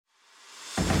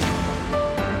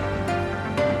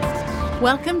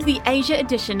Welcome to the Asia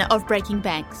edition of Breaking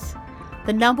Banks,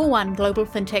 the #1 global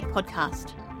fintech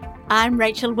podcast. I'm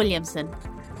Rachel Williamson.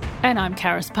 And I'm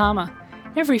Charis Palmer.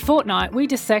 Every fortnight, we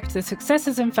dissect the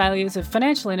successes and failures of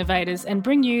financial innovators and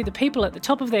bring you the people at the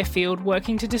top of their field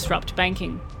working to disrupt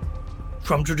banking.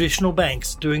 From traditional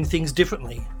banks doing things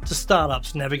differently to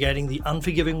startups navigating the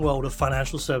unforgiving world of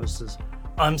financial services,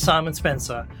 I'm Simon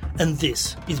Spencer, and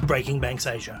this is Breaking Banks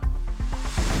Asia.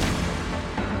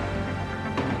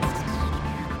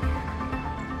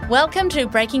 Welcome to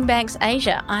Breaking Banks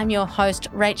Asia. I'm your host,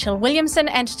 Rachel Williamson,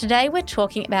 and today we're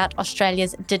talking about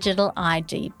Australia's Digital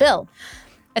ID Bill.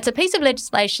 It's a piece of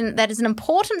legislation that is an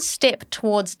important step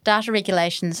towards data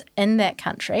regulations in that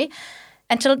country.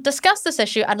 And to discuss this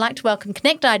issue, I'd like to welcome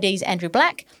ConnectID's Andrew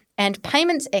Black and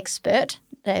payments expert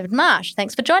David Marsh.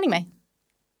 Thanks for joining me.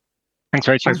 Thanks,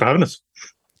 Rachel. Thanks for having us.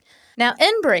 Now,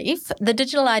 in brief, the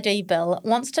Digital ID Bill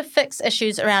wants to fix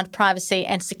issues around privacy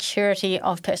and security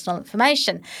of personal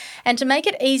information, and to make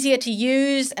it easier to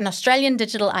use an Australian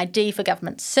digital ID for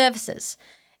government services.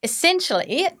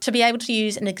 Essentially, to be able to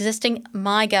use an existing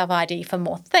MyGov ID for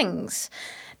more things.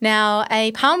 Now,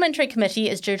 a parliamentary committee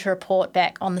is due to report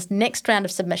back on this next round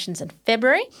of submissions in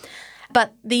February,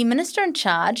 but the minister in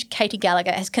charge, Katie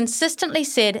Gallagher, has consistently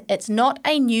said it's not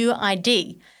a new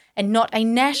ID and not a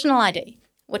national ID,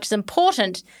 which is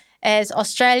important as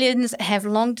Australians have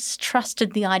long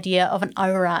distrusted the idea of an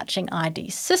overarching ID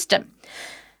system.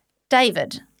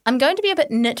 David, I'm going to be a bit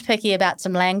nitpicky about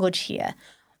some language here.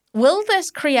 Will this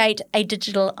create a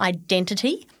digital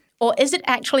identity, or is it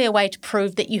actually a way to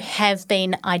prove that you have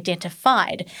been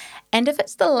identified? And if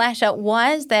it's the latter,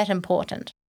 why is that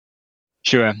important?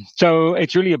 Sure. So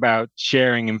it's really about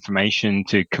sharing information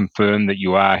to confirm that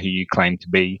you are who you claim to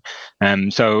be.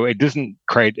 So it doesn't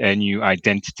create a new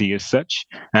identity as such,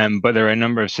 but there are a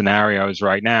number of scenarios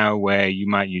right now where you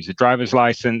might use a driver's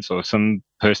license or some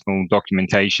personal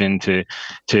documentation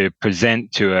to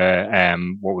present to a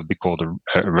what would be called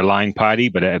a relying party,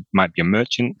 but it might be a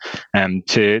merchant,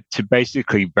 to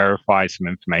basically verify some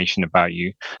information about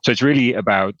you. So it's really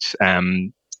about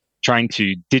trying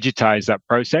to digitize that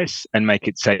process and make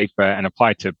it safer and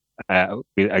apply to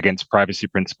against privacy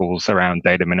principles around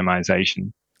data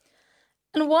minimization.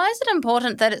 And why is it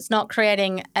important that it's not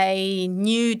creating a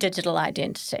new digital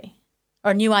identity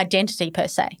or a new identity per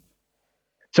se?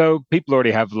 So people already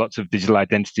have lots of digital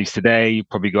identities today. You've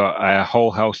probably got a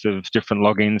whole host of different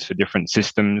logins for different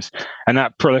systems. And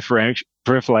that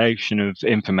proliferation of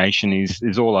information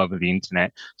is all over the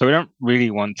internet. So we don't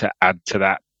really want to add to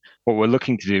that. What we're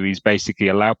looking to do is basically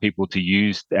allow people to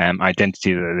use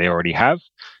identity that they already have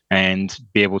and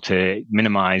be able to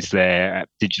minimize their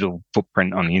digital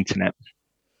footprint on the internet.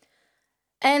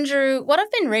 Andrew, what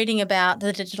I've been reading about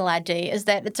the digital ID is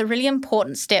that it's a really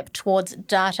important step towards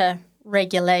data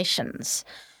regulations.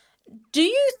 Do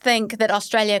you think that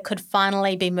Australia could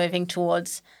finally be moving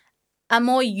towards a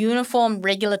more uniform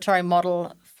regulatory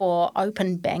model for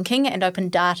open banking and open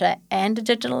data and a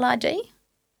digital ID?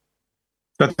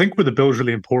 I think where the bill is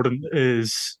really important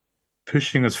is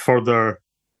pushing us further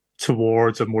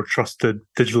towards a more trusted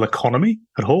digital economy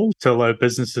at whole, to allow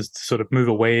businesses to sort of move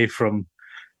away from,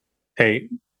 hey,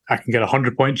 I can get a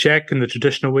 100-point check in the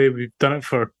traditional way we've done it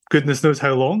for goodness knows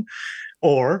how long,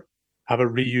 or have a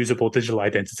reusable digital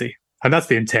identity. And that's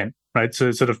the intent, right? So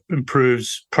it sort of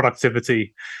improves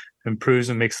productivity, improves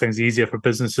and makes things easier for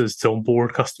businesses to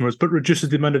onboard customers, but reduces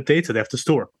the amount of data they have to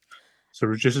store. So it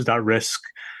reduces that risk.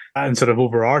 And sort of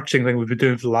overarching thing we've been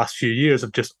doing for the last few years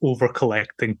of just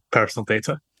over-collecting personal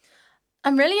data.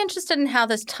 I'm really interested in how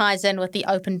this ties in with the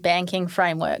open banking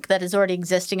framework that is already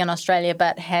existing in Australia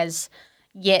but has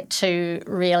yet to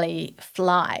really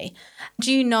fly.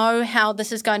 Do you know how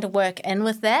this is going to work in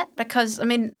with that? Because, I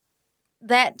mean,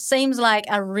 that seems like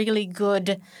a really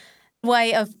good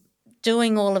way of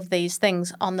doing all of these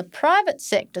things on the private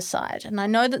sector side. And I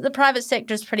know that the private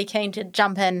sector is pretty keen to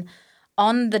jump in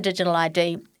on the digital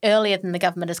ID earlier than the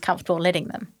government is comfortable letting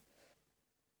them.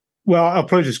 Well, I'll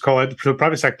probably just call it, the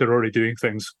private sector are already doing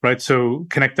things, right? So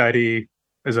ConnectID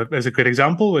is a great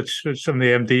example, which I'm the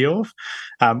MD of.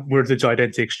 We're a digital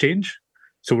identity exchange.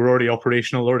 So we're already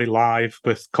operational, already live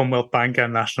with Commonwealth Bank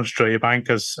and National Australia Bank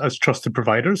as trusted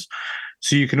providers.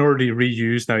 So you can already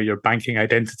reuse now your banking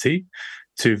identity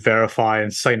to verify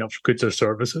and sign up for goods or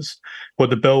services. What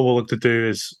the bill will look to do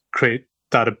is create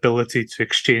that ability to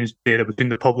exchange data between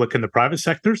the public and the private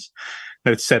sectors.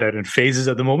 Now, it's set out in phases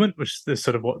at the moment, which is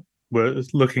sort of what we're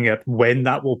looking at when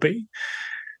that will be.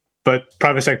 But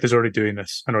private sector is already doing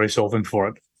this and already solving for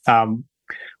it.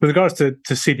 With regards to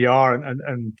CDR,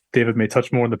 and David may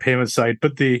touch more on the payment side,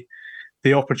 but the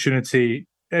opportunity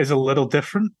is a little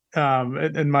different.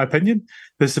 in my opinion.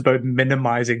 This is about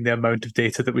minimizing the amount of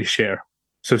data that we share.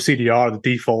 So CDR, the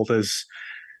default is,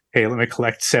 hey, let me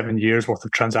collect 7 years worth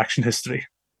of transaction history.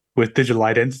 With digital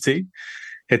identity,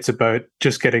 it's about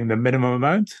just getting the minimum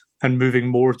amount and moving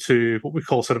more to what we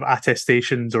call sort of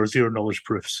attestations or zero knowledge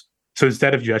proofs. So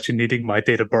instead of you actually needing my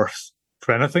date of birth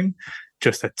for anything,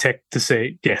 just a tick to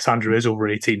say, yes, Andrew is over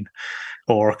 18,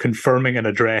 or confirming an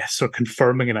address or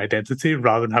confirming an identity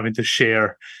rather than having to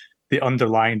share the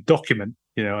underlying document,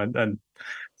 and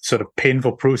sort of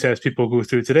painful process people go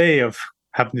through today of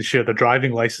having to share their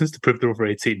driving license to prove they're over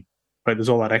 18, right? There's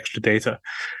all that extra data.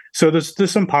 So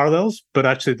there's some parallels, but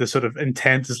actually the sort of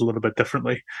intent is a little bit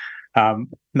differently.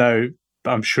 Now,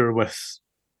 I'm sure with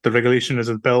the regulation as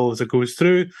a bill as it goes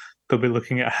through, they'll be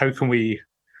looking at how can we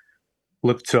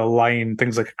look to align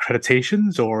things like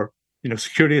accreditations or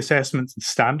security assessments and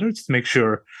standards to make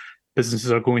sure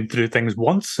businesses are going through things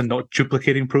once and not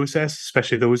duplicating process,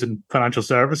 especially those in financial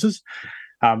services.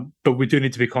 But we do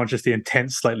need to be conscious the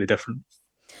intent's slightly different.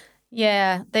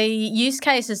 Yeah, the use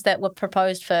cases that were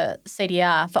proposed for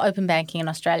CDR, for open banking in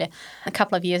Australia a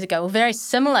couple of years ago, were very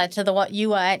similar to what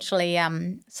you were actually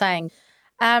saying.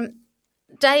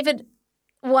 David,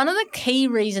 one of the key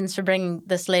reasons for bringing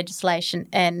this legislation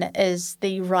in is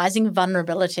the rising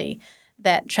vulnerability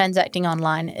that transacting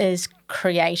online is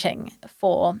creating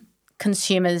for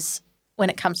consumers when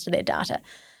it comes to their data.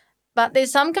 But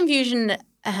there's some confusion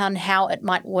on how it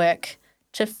might work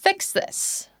to fix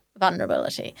this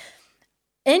vulnerability.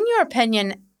 In your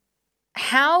opinion,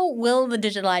 how will the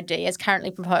digital ID, as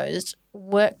currently proposed,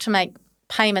 work to make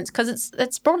payments, because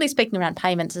it's broadly speaking around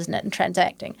payments, isn't it, and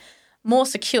transacting, more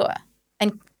secure?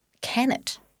 And can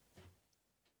it?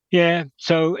 Yeah,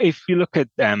 so if you look at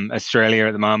Australia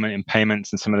at the moment in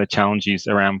payments and some of the challenges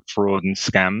around fraud and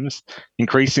scams,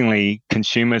 increasingly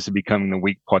consumers are becoming the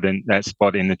weak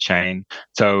spot in the chain.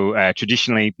 So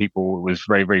traditionally, people was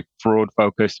very, very fraud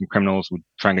focused, and criminals would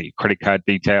try and get your credit card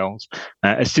details.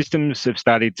 As systems have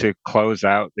started to close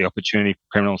out the opportunity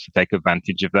for criminals to take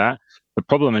advantage of that, the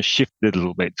problem has shifted a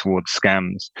little bit towards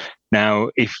scams. Now,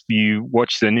 if you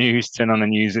watch the news, turn on the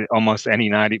news, almost any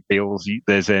night it feels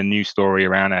there's a new story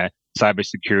around a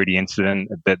cybersecurity incident,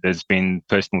 that there's been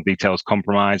personal details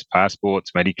compromised,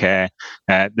 passports, Medicare.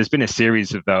 There's been a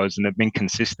series of those, and they've been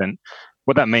consistent.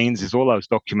 What that means is all those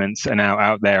documents are now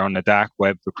out there on the dark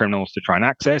web for criminals to try and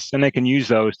access, and they can use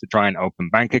those to try and open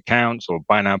bank accounts or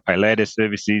buy now, pay later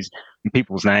services in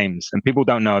people's names. And people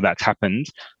don't know that's happened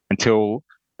until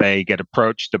they get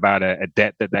approached about a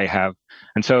debt that they have.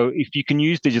 And so if you can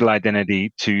use digital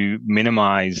identity to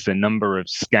minimize the number of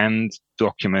scanned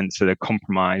documents that are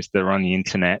compromised that are on the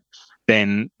internet,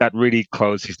 then that really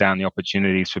closes down the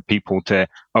opportunities for people to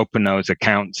open those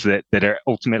accounts that are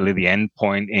ultimately the end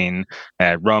point in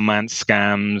romance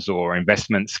scams or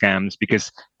investment scams.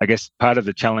 Because I guess part of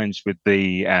the challenge with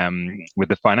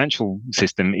the financial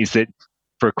system is that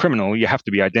for a criminal, you have to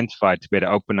be identified to be able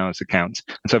to open those accounts.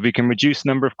 And so if you can reduce the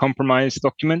number of compromised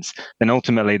documents, then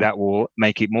ultimately that will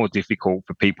make it more difficult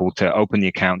for people to open the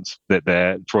accounts that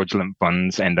the fraudulent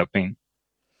funds end up in.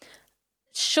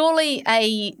 Surely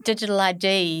a digital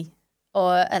ID,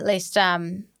 or at least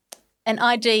an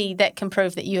ID that can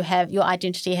prove that your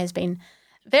identity has been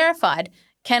verified,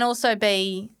 can also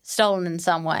be stolen in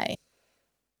some way.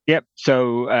 Yep.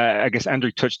 So I guess Andrew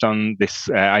touched on this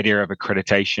idea of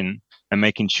accreditation and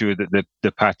making sure that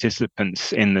the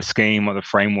participants in the scheme or the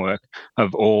framework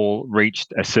have all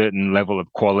reached a certain level of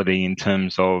quality in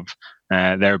terms of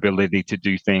their ability to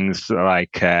do things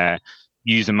like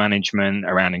user management,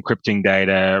 around encrypting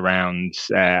data, around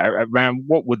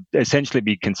what would essentially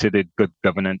be considered good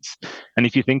governance. And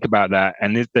if you think about that,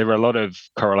 and there are a lot of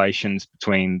correlations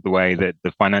between the way that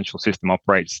the financial system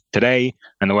operates today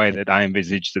and the way that I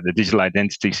envisage that the digital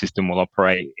identity system will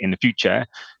operate in the future.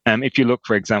 If you look,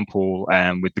 for example,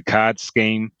 with the card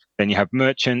scheme, then you have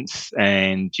merchants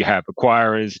and you have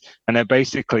acquirers, and they're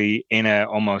basically in a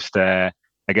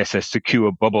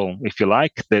secure bubble, if you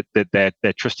like, that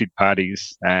they're trusted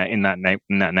parties in that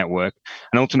network.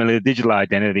 And ultimately, the digital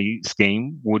identity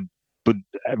scheme would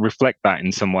reflect that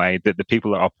in some way, that the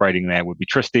people that are operating there would be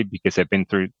trusted because they've been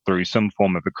through some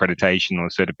form of accreditation or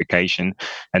certification,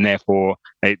 and therefore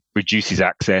it reduces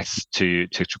access to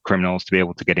criminals to be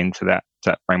able to get into that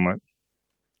framework.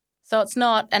 So it's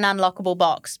not an unlockable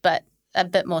box, but a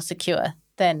bit more secure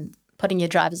than putting your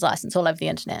driver's license all over the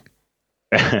internet.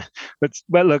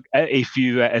 Well, look, if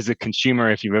you, as a consumer,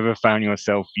 if you've ever found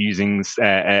yourself using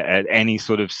any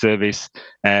sort of service,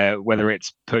 whether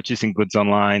it's purchasing goods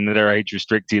online that are age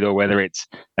restricted, or whether it's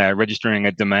registering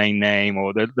a domain name,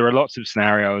 or there are lots of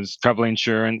scenarios, travel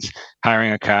insurance,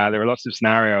 hiring a car, there are lots of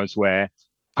scenarios where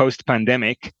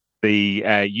post-pandemic, the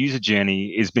user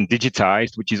journey has been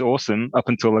digitized, which is awesome, up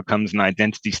until there comes an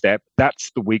identity step.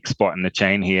 That's the weak spot in the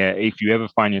chain here. If you ever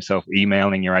find yourself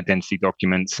emailing your identity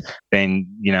documents, then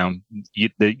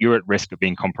you're at risk of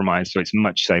being compromised. So it's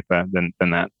much safer than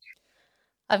that.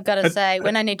 I've got to say,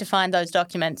 when I need to find those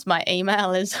documents, my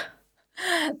email is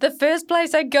the first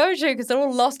place I go to because they're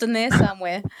all lost in there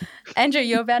somewhere. Andrew,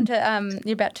 you're about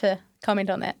to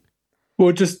comment on that.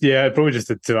 Well, probably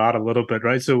just to add a little bit,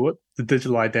 right? So what the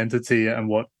digital identity and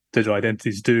what digital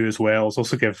identities do as well is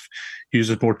also give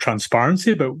users more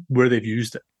transparency about where they've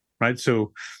used it, right?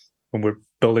 So when we're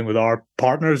building with our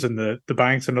partners and the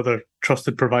banks and other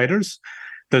trusted providers,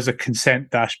 there's a consent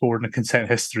dashboard and a consent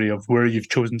history of where you've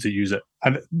chosen to use it.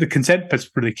 And the consent bit's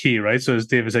really key, right? So as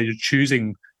David said, you're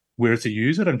choosing where to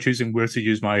use it. I'm choosing where to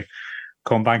use my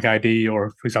CommBank ID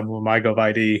or, for example, my Gov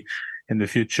ID in the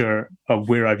future of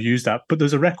where I've used that, but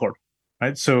there's a record,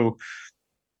 right? So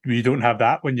you don't have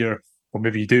that when you're, or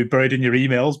maybe you do, buried in your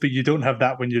emails, but you don't have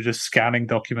that when you're just scanning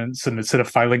documents and it's in a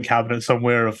filing cabinet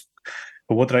somewhere of,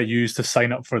 well, what did I use to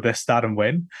sign up for this, that, and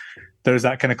when? There's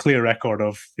that kind of clear record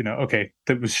of, okay,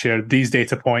 that was shared these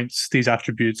data points, these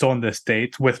attributes on this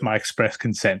date with my express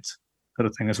consent sort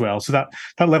of thing as well. So that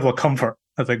level of comfort,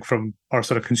 I think, from our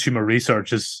sort of consumer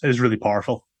research is really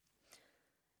powerful.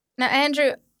 Now,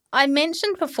 Andrew, I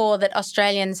mentioned before that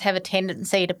Australians have a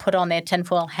tendency to put on their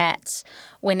tinfoil hats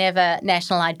whenever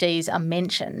national IDs are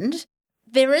mentioned.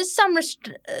 There is some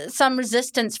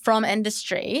resistance from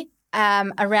industry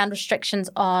around restrictions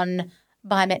on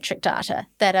biometric data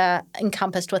that are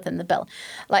encompassed within the bill,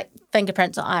 like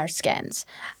fingerprints or iris scans.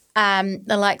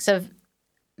 The likes of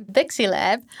Bixi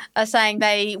Lab are saying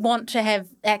they want to have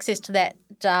access to that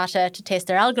data to test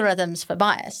their algorithms for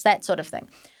bias, that sort of thing.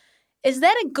 Is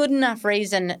that a good enough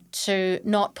reason to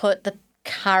not put the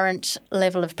current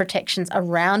level of protections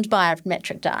around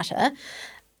biometric data,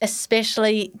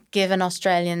 especially given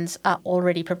Australians are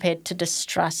already prepared to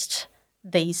distrust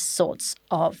these sorts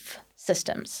of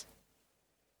systems?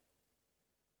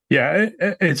 Yeah,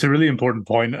 it's a really important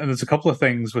point, and there's a couple of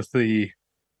things with the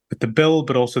bill,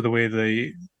 but also the way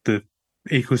the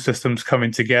ecosystems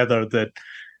coming together that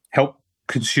help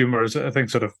consumers, I think,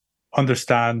 sort of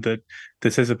understand that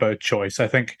this is about choice. I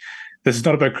think this is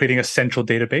not about creating a central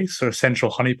database or a central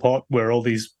honeypot where all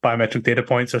these biometric data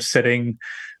points are sitting,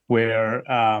 where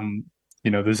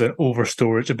there's an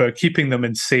overstorage. About keeping them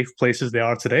in safe places they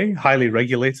are today, highly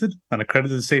regulated and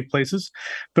accredited safe places,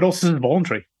 but also this is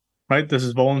voluntary, right? This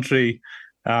is voluntary.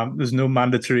 There's no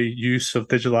mandatory use of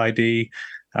digital ID.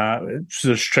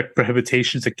 There's strict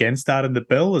prohibitions against that in the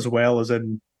bill, as well as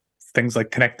in things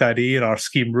like ConnectID and our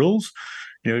scheme rules.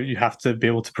 You have to be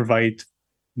able to provide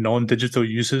non-digital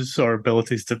uses or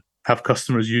abilities to have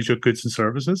customers use your goods and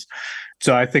services.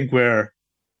 So I think where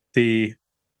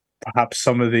perhaps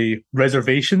some of the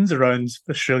reservations around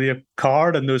Australia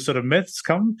card and those sort of myths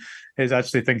come is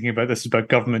actually thinking about this about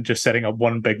government just setting up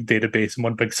one big database and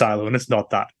one big silo, and it's not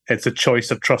that. It's a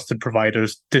choice of trusted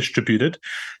providers distributed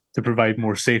to provide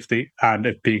more safety and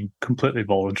it being completely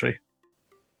voluntary.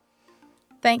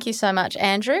 Thank you so much,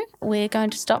 Andrew. We're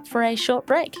going to stop for a short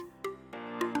break.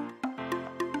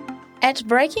 At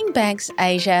Breaking Banks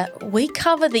Asia, we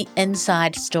cover the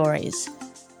inside stories,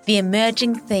 the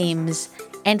emerging themes,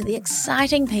 and the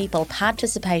exciting people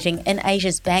participating in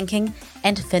Asia's banking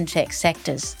and fintech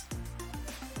sectors.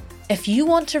 If you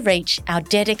want to reach our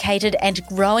dedicated and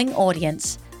growing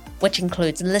audience, which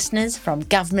includes listeners from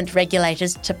government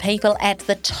regulators to people at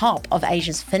the top of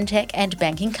Asia's fintech and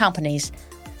banking companies,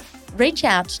 reach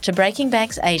out to Breaking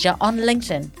Banks Asia on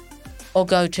LinkedIn or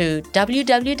go to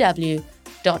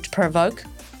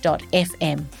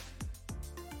www.provoke.fm.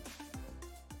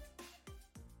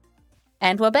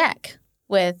 And we're back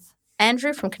with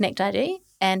Andrew from ConnectID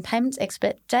and payments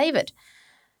expert David.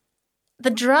 The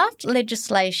draft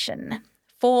legislation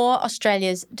for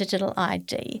Australia's digital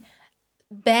ID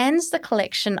bans the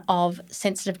collection of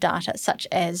sensitive data such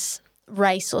as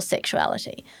race or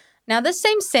sexuality. Now, this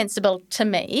seems sensible to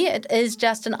me. It is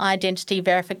just an identity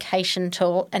verification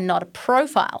tool and not a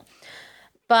profile.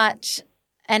 But,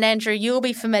 and Andrew, you'll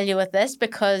be familiar with this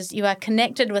because you are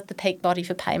connected with the peak body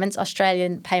for payments,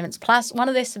 Australian Payments Plus. One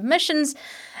of their submissions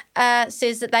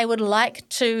says that they would like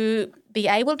to be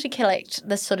able to collect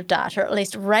this sort of data, or at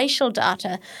least racial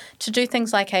data, to do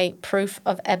things like a proof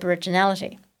of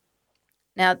Aboriginality.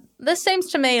 Now, this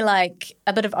seems to me like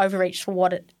a bit of overreach for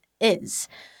what it is.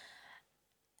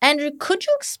 Andrew, could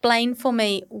you explain for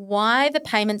me why the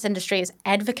payments industry is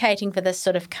advocating for this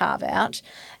sort of carve-out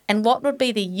and what would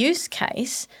be the use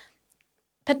case,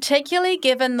 particularly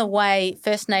given the way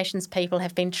First Nations people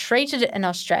have been treated in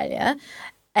Australia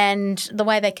and the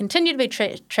way they continue to be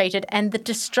treated, and the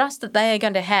distrust that they are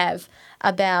going to have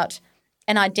about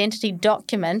an identity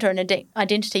document or an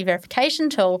identity verification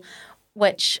tool,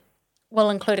 which will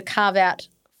include a carve-out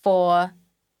for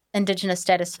Indigenous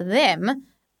status for them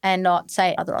and not,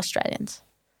 say, other Australians.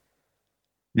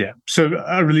 Yeah. So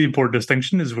a really important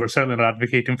distinction is we're certainly not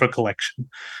advocating for collection,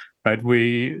 right?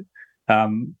 We,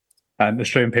 and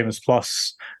Australian Payments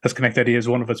Plus has ConnectID as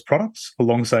one of its products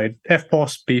alongside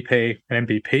FPOS, BPay, and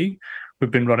MBP.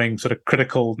 We've been running sort of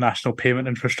critical national payment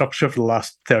infrastructure for the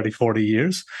last 30, 40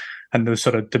 years. And those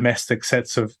sort of domestic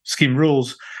sets of scheme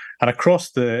rules and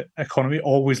across the economy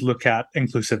always look at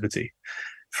inclusivity.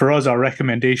 For us, our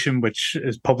recommendation, which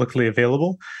is publicly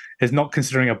available, is not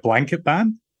considering a blanket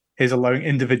ban, is allowing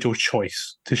individual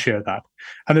choice to share that.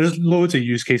 And there's loads of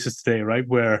use cases today, right,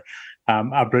 where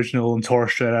Aboriginal and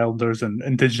Torres Strait Islanders and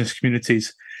Indigenous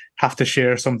communities have to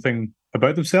share something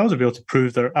about themselves or be able to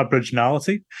prove their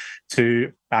Aboriginality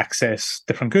to access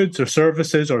different goods or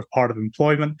services or part of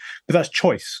employment. But that's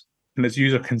choice and it's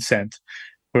user consent.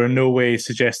 We're in no way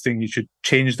suggesting you should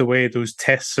change the way those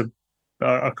tests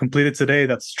are completed today.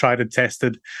 That's tried and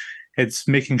tested. It's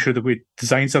making sure that we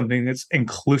design something that's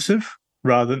inclusive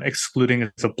rather than excluding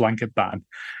as a blanket ban.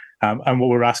 And what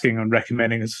we're asking and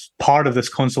recommending as part of this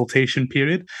consultation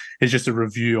period is just a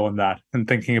review on that and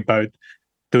thinking about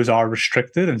those are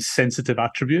restricted and sensitive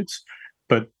attributes,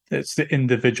 but it's the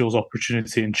individual's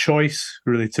opportunity and choice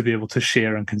really to be able to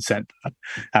share and consent to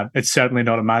that. It's certainly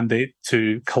not a mandate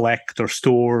to collect or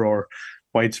store or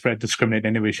widespread discriminate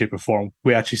in any way, shape or form.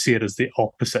 We actually see it as the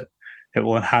opposite. It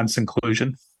will enhance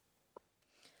inclusion.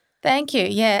 Thank you.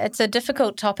 Yeah, it's a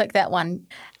difficult topic, that one.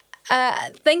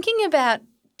 Thinking about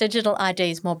digital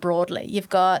IDs more broadly, you've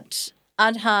got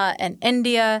Aadhaar in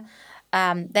India,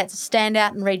 that's a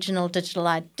standout in regional digital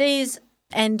IDs,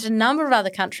 and a number of other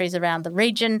countries around the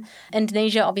region.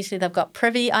 Indonesia, obviously, they've got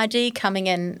Privy ID coming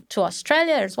in to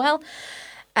Australia as well,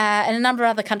 and a number of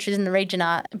other countries in the region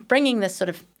are bringing this sort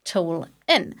of tool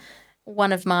in.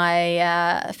 One of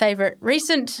my favourite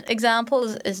recent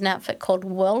examples is an outfit called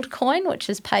WorldCoin, which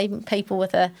is paying people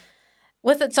with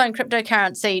its own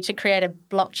cryptocurrency to create a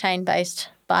blockchain-based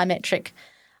biometric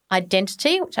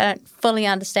identity, which I don't fully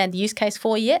understand the use case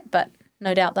for yet, but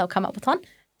no doubt they'll come up with one.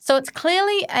 So it's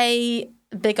clearly a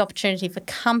big opportunity for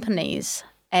companies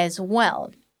as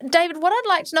well. David, what I'd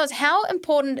like to know is how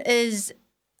important is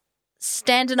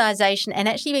standardisation and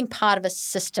actually being part of a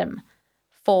system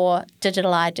for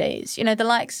digital IDs? You know, the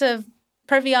likes of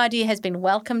Privy ID has been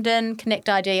welcomed in.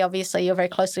 ConnectID, obviously, you're very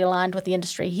closely aligned with the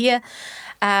industry here.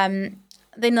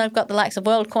 Then they've got the likes of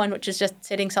WorldCoin, which is just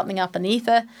setting something up in the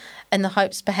ether in the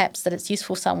hopes perhaps that it's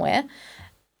useful somewhere.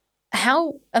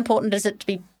 How important is it to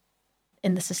be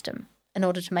in the system in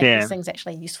order to make these things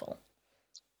actually useful?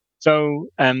 So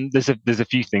there's a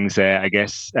few things there, I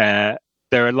guess.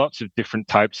 There are lots of different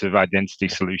types of identity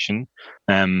solution.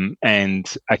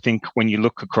 And I think when you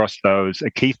look across those,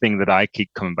 a key thing that I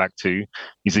keep coming back to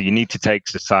is that you need to take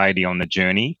society on the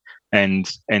journey. And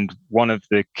one of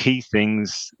the key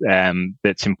things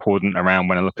that's important around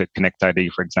when I look at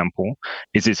ConnectID, for example,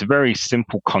 is it's a very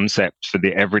simple concept for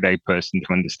the everyday person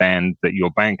to understand that your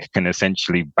bank can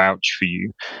essentially vouch for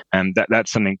you. And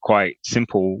that's something quite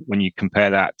simple when you compare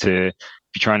that to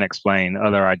if you try and explain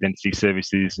other identity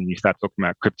services and you start talking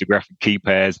about cryptographic key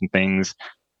pairs and things,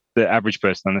 the average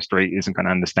person on the street isn't going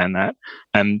to understand that.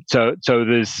 So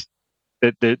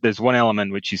there's one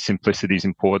element which is simplicity is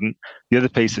important. The other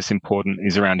piece that's important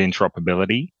is around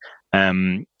interoperability.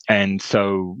 And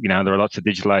so, you know, there are lots of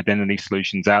digital identity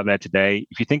solutions out there today.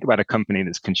 If you think about a company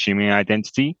that's consuming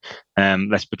identity,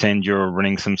 let's pretend you're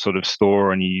running some sort of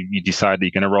store and you decide that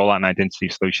you're going to roll out an identity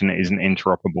solution that isn't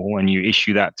interoperable, and you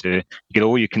issue that to get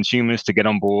all your consumers to get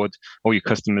on board, all your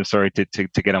customers, to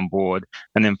get on board.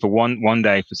 And then for one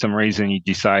day, for some reason, you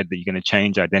decide that you're going to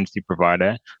change identity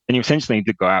provider, then you essentially need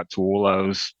to go out to all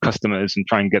those customers and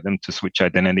try and get them to switch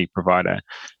identity provider.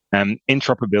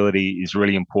 Interoperability is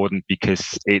really important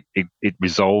because it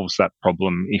resolves that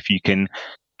problem. If you can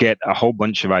get a whole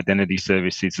bunch of identity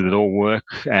services that all work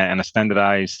and a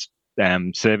standardized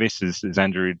service, as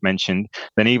Andrew had mentioned,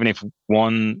 then even if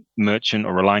one merchant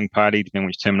or relying party, depending on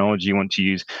which terminology you want to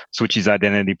use, switches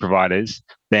identity providers,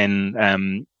 then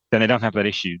they don't have that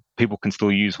issue. People can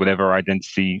still use whatever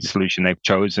identity solution they've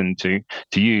chosen to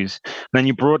use. And then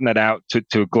you broaden that out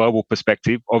to a global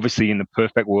perspective. Obviously, in the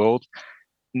perfect world,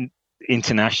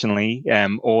 internationally,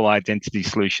 all identity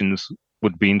solutions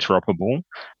would be interoperable.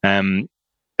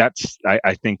 that's,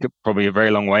 I think, probably a very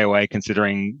long way away,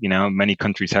 considering, many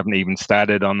countries haven't even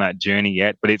started on that journey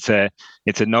yet. But it's a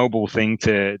noble thing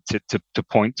to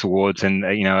point towards, and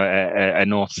a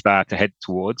North Star to head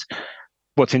towards.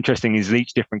 What's interesting is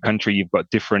each different country, you've got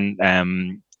different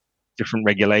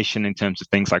regulation in terms of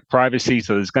things like privacy.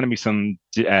 So there's going to be some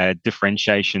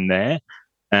differentiation there.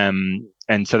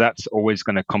 And so that's always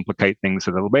going to complicate things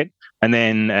a little bit. And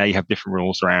then you have different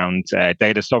rules around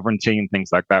data sovereignty and things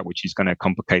like that, which is going to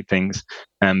complicate things.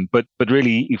 But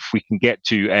really, if we can get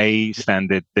to a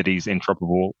standard that is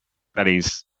interoperable, that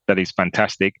is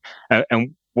fantastic.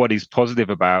 And what is positive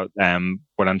about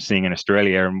what I'm seeing in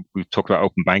Australia, and we've talked about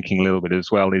open banking a little bit as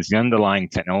well, is the underlying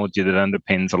technology that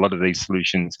underpins a lot of these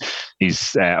solutions is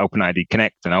OpenID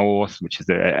Connect and OAuth, which is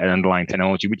an underlying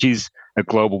technology, which is a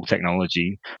global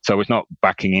technology. So it's not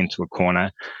backing into a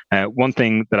corner. One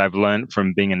thing that I've learned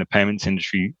from being in the payments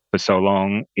industry for so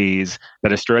long is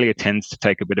that Australia tends to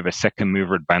take a bit of a second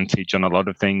mover advantage on a lot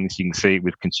of things. You can see it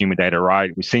with consumer data,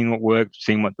 right? We've seen what works,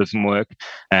 we've seen what doesn't work.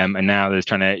 And now there's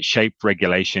trying to shape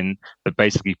regulation that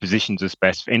basically positions us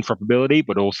best for interoperability,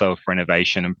 but also for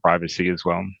innovation and privacy as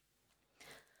well.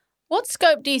 What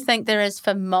scope do you think there is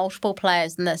for multiple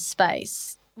players in this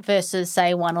space versus,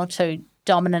 say, one or two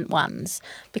dominant ones?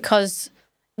 Because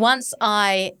once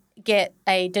I get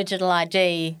a digital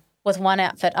ID with one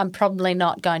outfit, I'm probably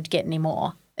not going to get any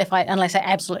more unless I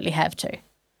absolutely have to.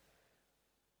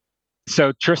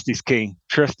 So trust is key.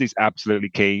 Trust is absolutely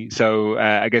key. So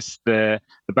I guess the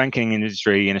banking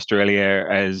industry in Australia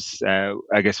has,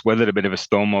 weathered a bit of a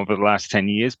storm over the last 10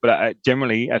 years. But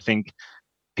generally, I think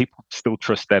people still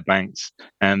trust their banks,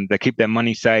 and they keep their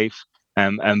money safe.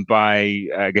 And by,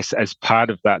 as part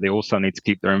of that, they also need to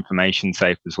keep their information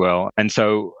safe as well. And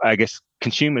so I guess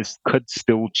consumers could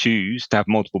still choose to have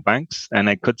multiple banks, and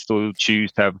they could still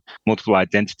choose to have multiple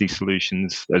identity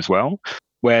solutions as well.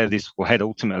 Where this will head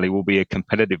ultimately will be a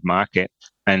competitive market.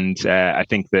 And I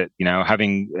think that,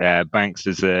 having banks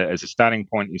as a starting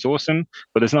point is awesome,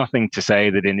 but there's nothing to say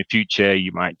that in the future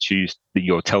you might choose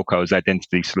your telco's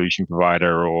identity solution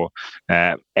provider or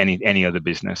any other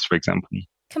business, for example.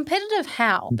 Competitive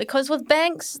how? Because with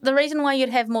banks, the reason why you'd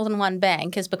have more than one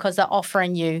bank is because they're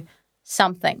offering you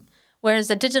something. Whereas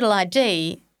a digital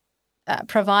ID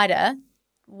provider,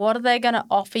 what are they going to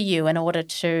offer you in order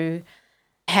to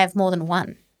have more than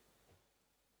one?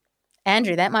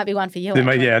 Andrew, that might be one for you. So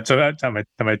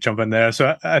I might jump in there.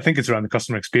 So I think it's around the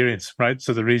customer experience, right?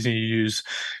 So the reason you use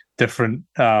different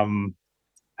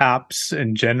apps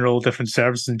in general, different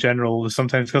services in general, is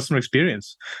sometimes customer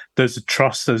experience. There's a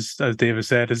trust, as David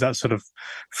said, is that sort of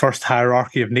first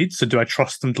hierarchy of needs. So do I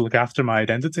trust them to look after my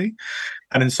identity?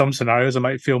 And in some scenarios, I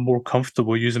might feel more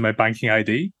comfortable using my banking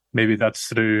ID. Maybe that's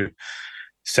through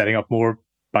setting up more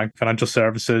bank financial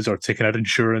services or taking out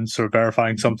insurance or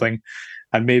verifying something.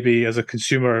 And maybe as a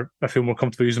consumer, I feel more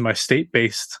comfortable using my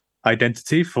state-based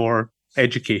identity for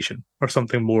education or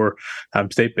something more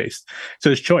state-based. So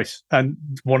there's choice. And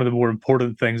one of the more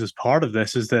important things as part of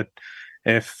this is that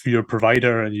if you're a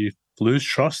provider and you lose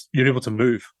trust, you're able to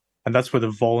move. And that's where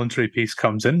the voluntary piece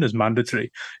comes in, is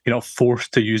mandatory. You're not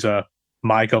forced to use a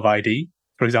MyGov ID,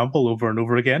 for example, over and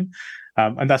over again.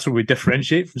 And that's where we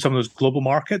differentiate from some of those global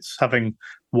markets, having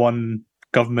one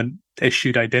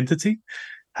government-issued identity,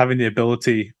 having the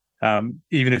ability,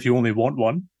 even if you only want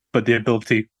one, but the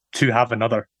ability to have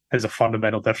another is a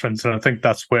fundamental difference. And I think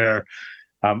that's where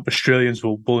Australians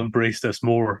will embrace this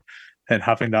more, and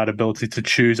having that ability to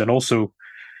choose and also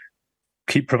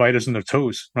keep providers on their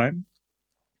toes, right?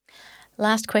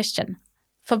 Last question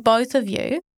for both of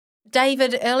you.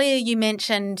 David, earlier you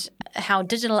mentioned how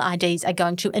digital IDs are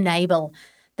going to enable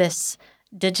this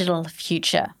digital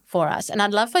future for us. And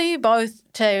I'd love for you both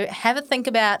to have a think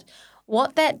about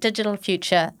what that digital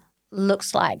future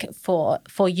looks like for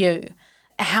you.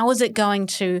 How is it going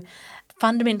to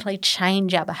fundamentally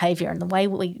change our behaviour and the way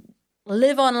we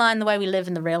live online, the way we live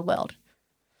in the real world?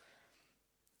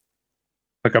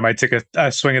 Look, I might take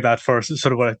a swing at that first. It's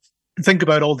sort of what I think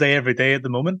about all day, every day at the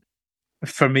moment.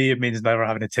 For me, it means never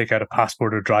having to take out a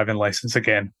passport or driving license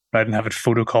again, right? And have it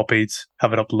photocopied,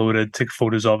 have it uploaded, take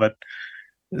photos of it.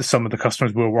 Some of the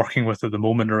customers we're working with at the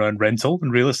moment around rental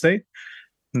and real estate.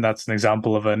 And that's an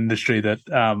example of an industry that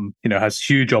has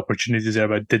huge opportunities there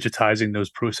about digitizing those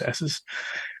processes.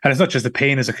 And it's not just the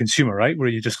pain as a consumer, right? Where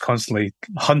you're just constantly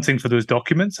hunting for those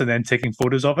documents and then taking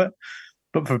photos of it.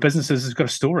 But for businesses, it's got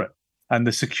to store it. And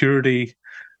the security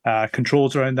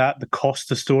controls around that, the cost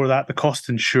to store that, the cost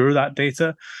to ensure that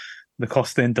data, the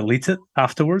cost to then delete it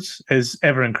afterwards is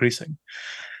ever increasing.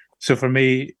 So for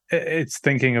me, it's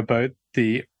thinking about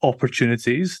the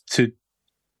opportunities to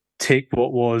take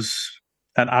what was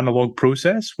an analog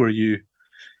process where you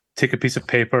take a piece of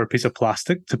paper, a piece of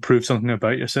plastic to prove something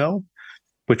about yourself,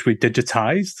 which we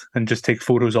digitized and just take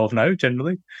photos of now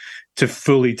generally, to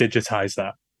fully digitize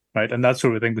that, right? And that's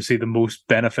where we think we see the most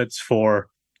benefits for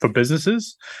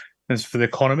businesses and for the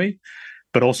economy,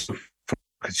 but also for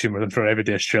consumers and for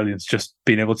everyday Australians, just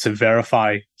being able to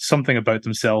verify something about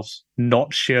themselves,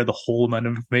 not share the whole amount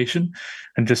of information,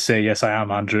 and just say, yes, I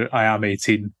am Andrew, I am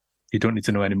 18. You don't need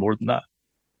to know any more than that.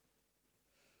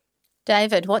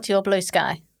 David, what's your blue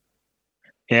sky?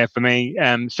 Yeah, for me,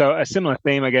 so a similar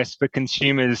theme, I guess, for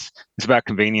consumers, it's about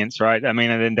convenience, right? I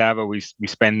mean, at Endava, we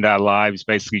spend our lives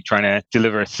basically trying to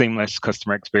deliver a seamless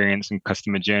customer experience and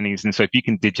customer journeys. And so if you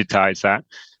can digitize that,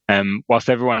 whilst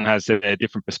everyone has a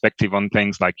different perspective on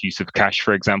things like use of cash,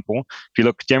 for example, if you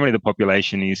look, generally the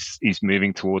population is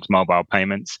moving towards mobile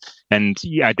payments, and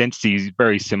identity is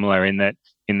very similar in that,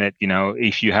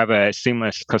 if you have a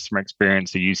seamless customer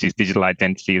experience that uses digital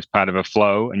identity as part of a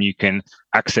flow and you can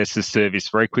access the service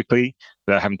very quickly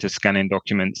without having to scan in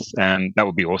documents, that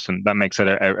would be awesome. That makes it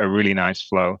a really nice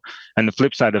flow. And the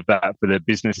flip side of that for the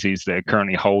businesses that are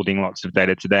currently holding lots of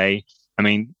data today, I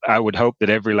mean, I would hope that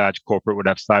every large corporate would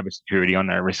have cybersecurity on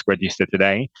their risk register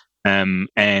today.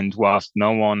 And whilst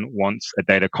no one wants a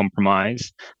data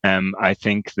compromise, I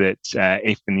think that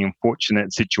if in the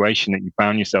unfortunate situation that you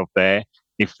found yourself there,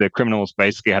 if the criminals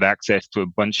basically had access to a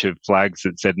bunch of flags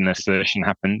that said an assertion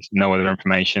happened, no other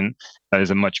information, that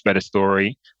is a much better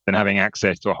story than having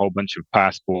access to a whole bunch of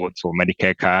passports or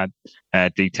Medicare card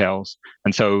details.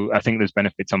 And so I think there's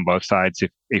benefits on both sides,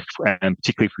 if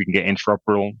particularly if we can get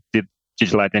interoperable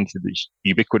digital identity that's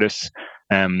ubiquitous.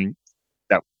 That's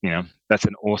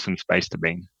an awesome space to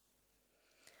be in.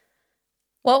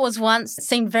 What was once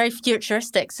seemed very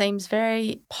futuristic seems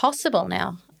very possible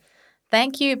now.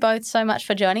 Thank you both so much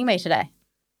for joining me today.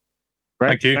 Great.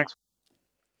 Thank you. Thanks.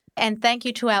 And thank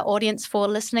you to our audience for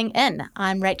listening in.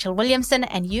 I'm Rachel Williamson,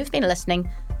 and you've been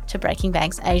listening to Breaking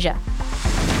Banks Asia.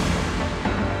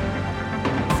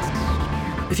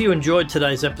 If you enjoyed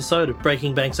today's episode of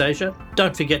Breaking Banks Asia,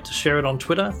 don't forget to share it on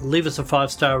Twitter, leave us a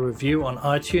 5-star review on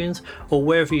iTunes or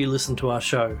wherever you listen to our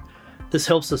show. This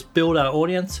helps us build our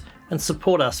audience and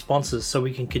support our sponsors so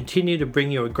we can continue to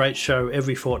bring you a great show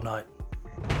every fortnight.